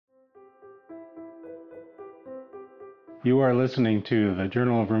You are listening to the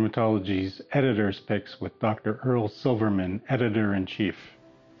Journal of Rheumatology's Editor's Picks with Dr. Earl Silverman, Editor-in-Chief.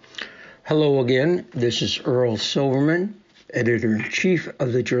 Hello again, this is Earl Silverman, Editor-in-Chief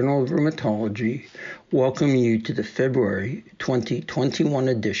of the Journal of Rheumatology, welcoming you to the February 2021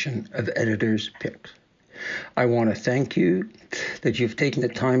 edition of Editor's Picks. I want to thank you that you've taken the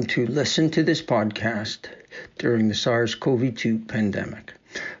time to listen to this podcast during the SARS-CoV-2 pandemic.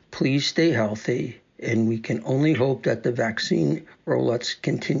 Please stay healthy, and we can only hope that the vaccine rollouts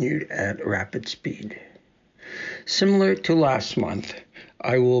continue at rapid speed. Similar to last month,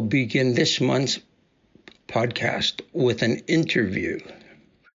 I will begin this month's podcast with an interview.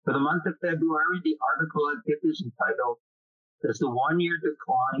 For the month of February, the article I picked is entitled, "Does the one-year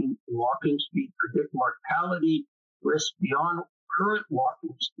decline in walking speed predict mortality risk beyond current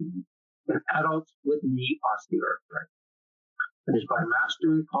walking speed in adults with knee osteoarthritis?" It is by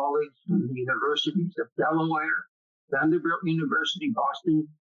master and colleagues from the Universities of Delaware, Vanderbilt University, Boston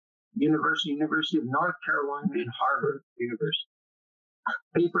University, University of North Carolina, and Harvard University.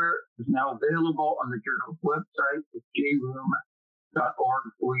 The paper is now available on the journal's website at jroom.org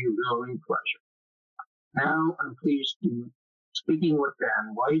for your viewing pleasure. Now I'm pleased to be speaking with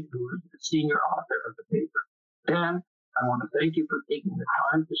Dan White, who is the senior author of the paper. Dan, I want to thank you for taking the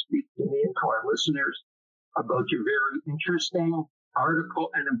time to speak to me and to our listeners about your very interesting article,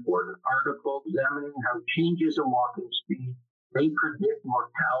 an important article examining how changes in walking speed may predict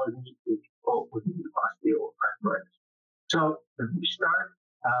mortality in people with osteoarthritis. So, as we start,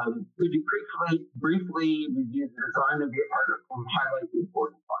 could you briefly review the design of your article and highlight the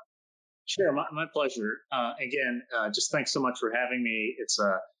important parts? Sure, my pleasure. Again, just thanks so much for having me. It's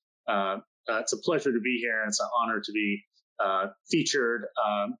a pleasure to be here, and it's an honor to be featured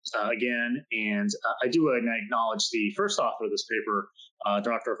again. And I do acknowledge the first author of this paper,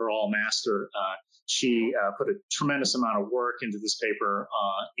 Dr. Haral Master. She put a tremendous amount of work into this paper,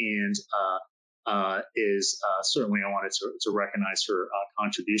 and is certainly I wanted to recognize her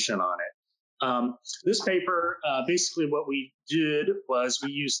contribution on it. This paper, basically what we did was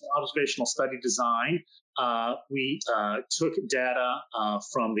we used observational study design. We took data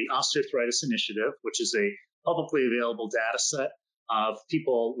from the Osteoarthritis Initiative, which is a publicly available data set of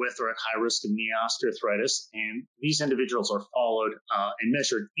people with or at high risk of knee osteoarthritis. And these individuals are followed and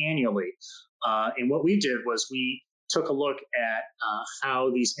measured annually. And what we did was we took a look at how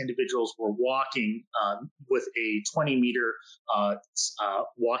these individuals were walking with a 20-meter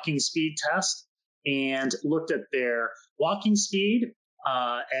walking speed test, and looked at their walking speed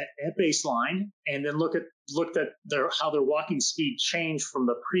at baseline, and then looked at how their walking speed changed from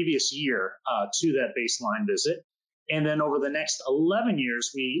the previous year to that baseline visit. And then over the next 11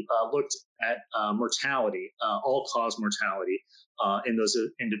 years, we looked at mortality, all-cause mortality in those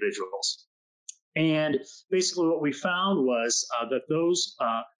individuals. And basically what we found was that those,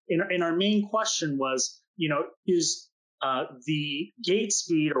 in our main question was, is the gait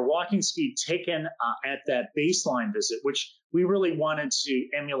speed or walking speed taken at that baseline visit, which we really wanted to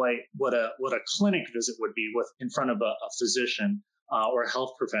emulate what a clinic visit would be in front of a physician or a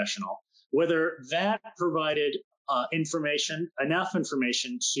health professional, whether that provided enough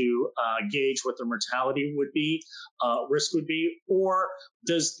information to gauge what the mortality would be, risk would be, or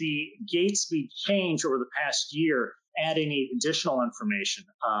does the gait speed change over the past year add any additional information?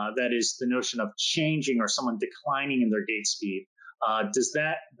 That is the notion of changing or someone declining in their gait speed. Does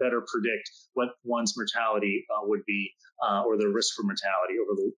that better predict what one's mortality would be or the risk for mortality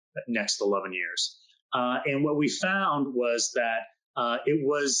over the next 11 years? And what we found was that it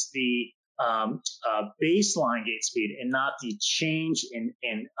was the baseline gait speed and not the change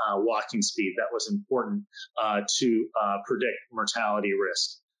in walking speed that was important to predict mortality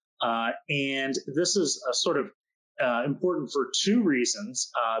risk. And this is a sort of important for two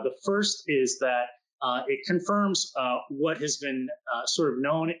reasons. The first is that it confirms what has been sort of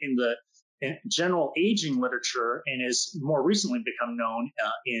known in the general aging literature and has more recently become known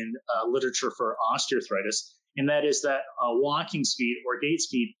in literature for osteoarthritis, and that is that walking speed or gait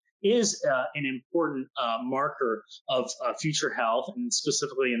speed is an important marker of future health, and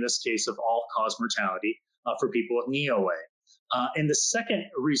specifically in this case of all-cause mortality for people with knee OA. And the second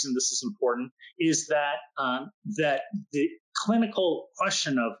reason this is important is that that the clinical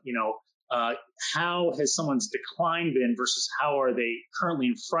question of, how has someone's decline been versus how are they currently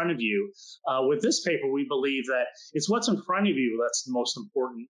in front of you? With this paper, we believe that it's what's in front of you that's the most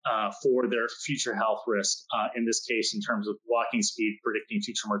important for their future health risk, in this case, in terms of walking speed predicting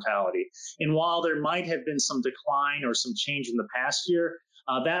future mortality. And while there might have been some decline or some change in the past year,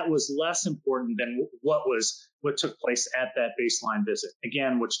 that was less important than what took place at that baseline visit,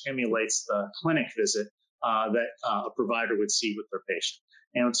 again, which emulates the clinic visit that a provider would see with their patient.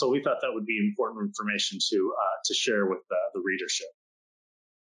 And so we thought that would be important information to share with the readership.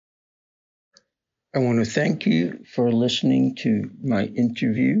 I want to thank you for listening to my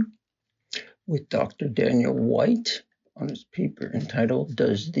interview with Dr. Daniel White on his paper entitled,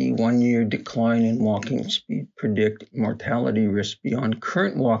 "Does the 1-year decline in walking speed predict mortality risk beyond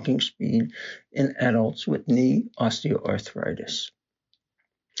current walking speed in adults with knee osteoarthritis?"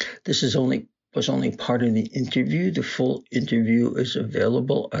 This was only part of the interview. The full interview is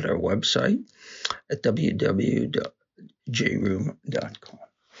available at our website at www.jroom.com.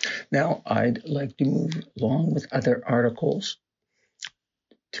 Now, I'd like to move along with other articles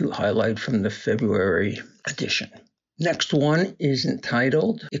to highlight from the February edition. Next one is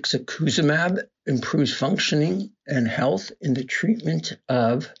entitled, "Ixekizumab Improves Functioning and Health in the Treatment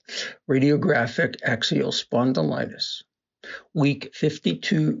of Radiographic Axial Spondylitis. Week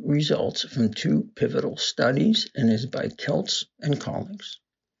 52 results from 2 pivotal studies," and is by Keltz and colleagues.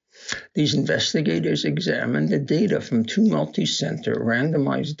 These investigators examined the data from 2 multi-center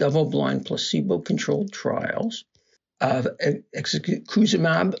randomized double-blind placebo-controlled trials of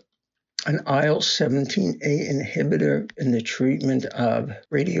ixekizumab, an IL-17A inhibitor in the treatment of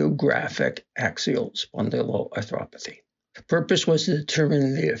radiographic axial spondyloarthropathy. The purpose was to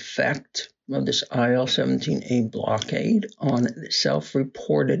determine the effect of this IL-17A blockade on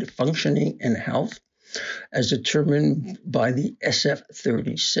self-reported functioning and health as determined by the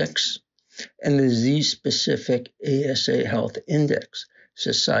SF-36 and the disease-specific ASA Health Index.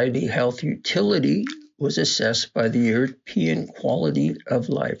 Society Health Utility was assessed by the European Quality of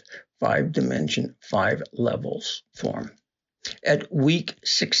Life 5-dimension 5 levels form. At week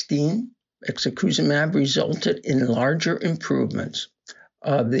 16, ixekizumab resulted in larger improvements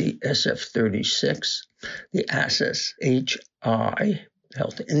of the SF-36, the ASAS-HI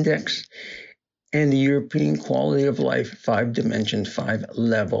Health Index, and the European Quality of Life 5-dimension 5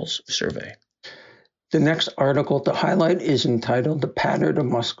 levels survey. The next article to highlight is entitled, "The Pattern of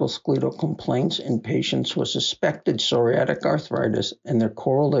Musculoskeletal Complaints in Patients with Suspected Psoriatic Arthritis and Their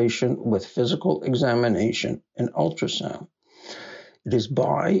Correlation with Physical Examination and Ultrasound." It is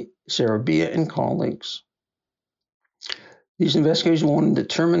by Sarabia and colleagues. These investigators want to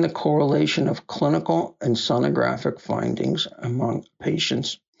determine the correlation of clinical and sonographic findings among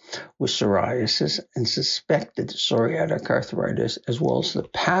patients with psoriasis and suspected psoriatic arthritis, as well as the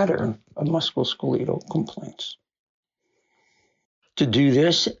pattern of musculoskeletal complaints. To do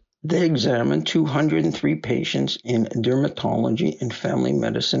this, they examined 203 patients in dermatology and family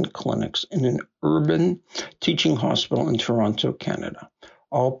medicine clinics in an urban teaching hospital in Toronto, Canada.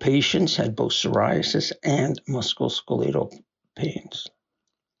 All patients had both psoriasis and musculoskeletal pains.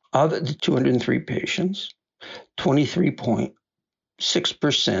 Of the 203 patients,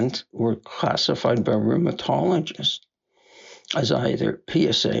 23.6% were classified by rheumatologists as either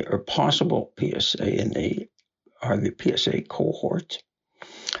PSA or possible PSA, and they are the PSA cohort,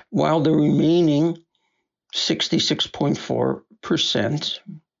 while the remaining 66.4%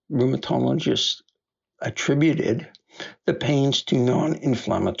 rheumatologists attributed the pains to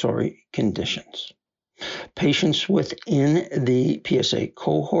non-inflammatory conditions. Patients within the PSA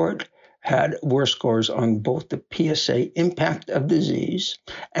cohort had worse scores on both the PSA impact of disease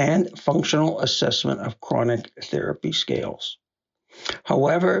and functional assessment of chronic therapy scales.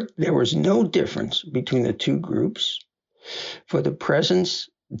 However, there was no difference between the 2 groups for the presence,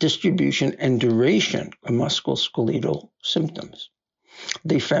 distribution, and duration of musculoskeletal symptoms.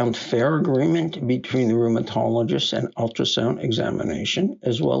 They found fair agreement between the rheumatologist and ultrasound examination,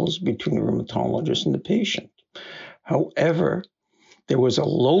 as well as between the rheumatologist and the patient. However, there was a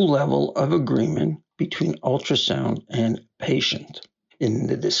low level of agreement between ultrasound and patient. In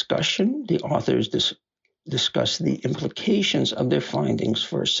the discussion, the authors discussed the implications of their findings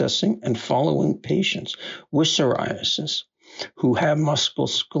for assessing and following patients with psoriasis who have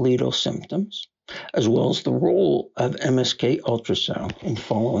musculoskeletal symptoms, as well as the role of MSK ultrasound in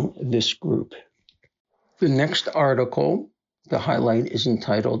following this group. The next article, the highlight, is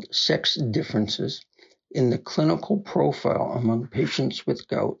entitled, "Sex Differences in the Clinical Profile Among Patients with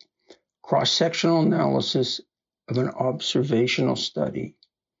Gout, Cross-Sectional Analysis of an Observational Study,"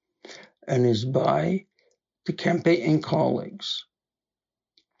 and is by DeCampe and colleagues.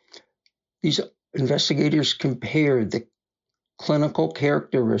 These investigators compared the clinical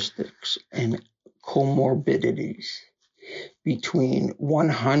characteristics and comorbidities between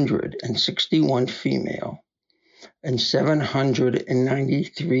 161 female and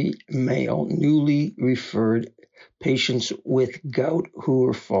 793 male newly referred patients with gout who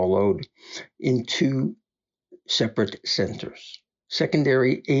were followed in 2 separate centers.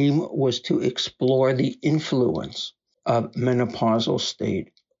 secondary aim was to explore the influence of menopausal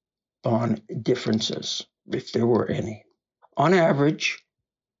state on differences, if there were any. On average,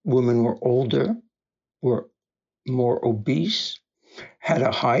 women were older, were more obese, had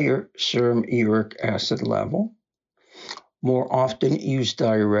a higher serum uric acid level, more often used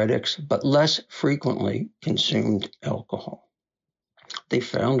diuretics, but less frequently consumed alcohol. They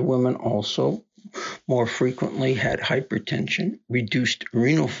found women also more frequently had hypertension, reduced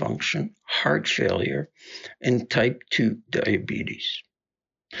renal function, heart failure, and type 2 diabetes.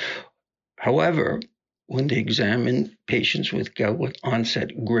 However, when they examined patients with gout with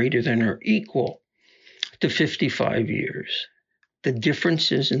onset greater than or equal to 55 years, the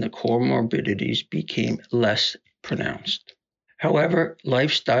differences in the comorbidities became less pronounced. However,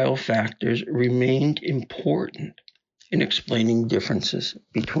 lifestyle factors remained important in explaining differences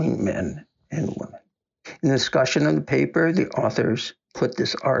between men and women. In the discussion of the paper, the authors put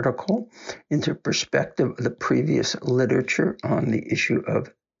this article into perspective of the previous literature on the issue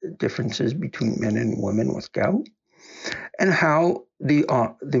of differences between men and women with gout, and how the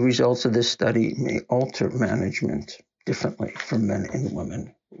results of this study may alter management differently for men and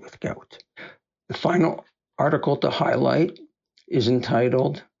women with gout. The final article to highlight is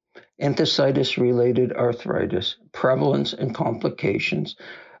entitled Enthesitis-Related Arthritis, Prevalence and Complications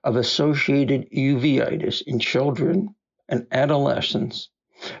of Associated Uveitis in Children and Adolescents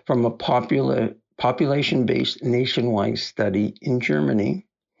from a population-based nationwide study in Germany,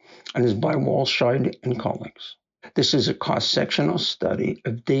 and is by Walscheid and colleagues. This is a cross-sectional study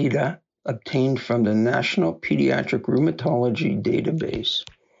of data obtained from the National Pediatric Rheumatology Database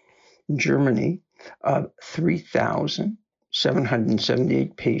in Germany of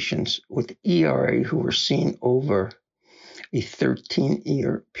 3,778 patients with ERA who were seen over a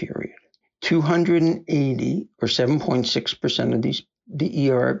 13-year period. 280, or 7.6% of the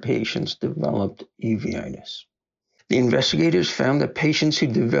ERA patients developed uveitis. The investigators found that patients who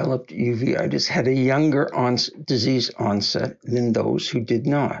developed uveitis had a younger disease onset than those who did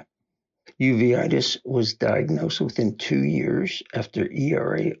not. Uveitis was diagnosed within 2 years after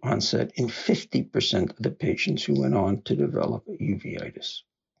ERA onset in 50% of the patients who went on to develop uveitis.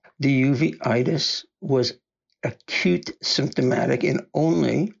 The uveitis was acute symptomatic in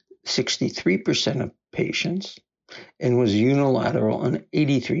only 63% of patients and was unilateral in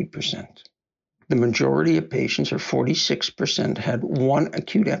 83%. The majority of patients, or 46%, had one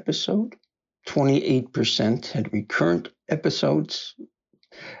acute episode, 28% had recurrent episodes,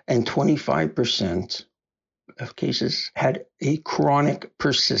 and 25% of cases had a chronic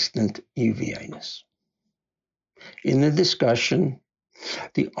persistent uveitis. In the discussion,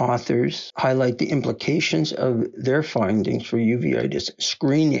 the authors highlight the implications of their findings for uveitis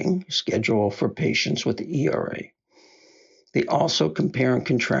screening schedule for patients with ERA. They also compare and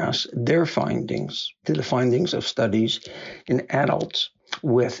contrast their findings to the findings of studies in adults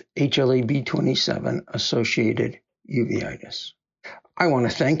with HLA-B27 associated uveitis. I want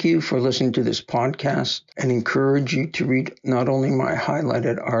to thank you for listening to this podcast and encourage you to read not only my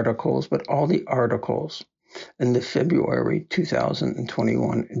highlighted articles, but all the articles in the February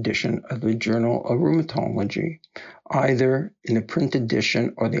 2021 edition of the Journal of Rheumatology, either in the print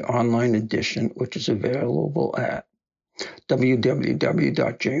edition or the online edition, which is available at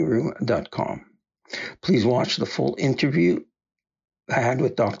www.jrheum.com. Please watch the full interview I had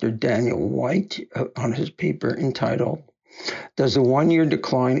with Dr. Daniel White on his paper entitled, Does a 1-year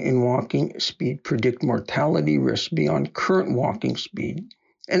decline in walking speed predict mortality risk beyond current walking speed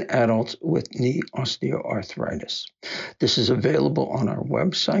in adults with knee osteoarthritis? This is available on our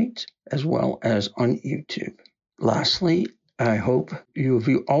website as well as on YouTube. Lastly, I hope you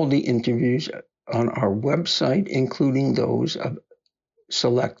view all the interviews on our website, including those of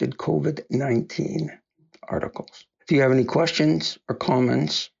selected COVID-19 articles. If you have any questions or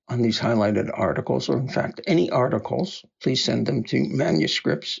comments on these highlighted articles, or in fact any articles, please send them to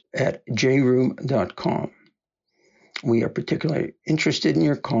manuscripts@jrheum.com. We are particularly interested in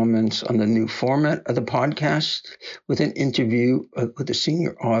your comments on the new format of the podcast with an interview with the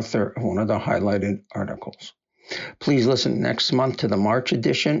senior author of one of the highlighted articles. Please listen next month to the March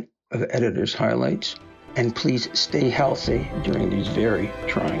edition of Editor's Highlights, and please stay healthy during these very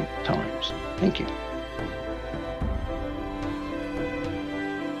trying times. Thank you.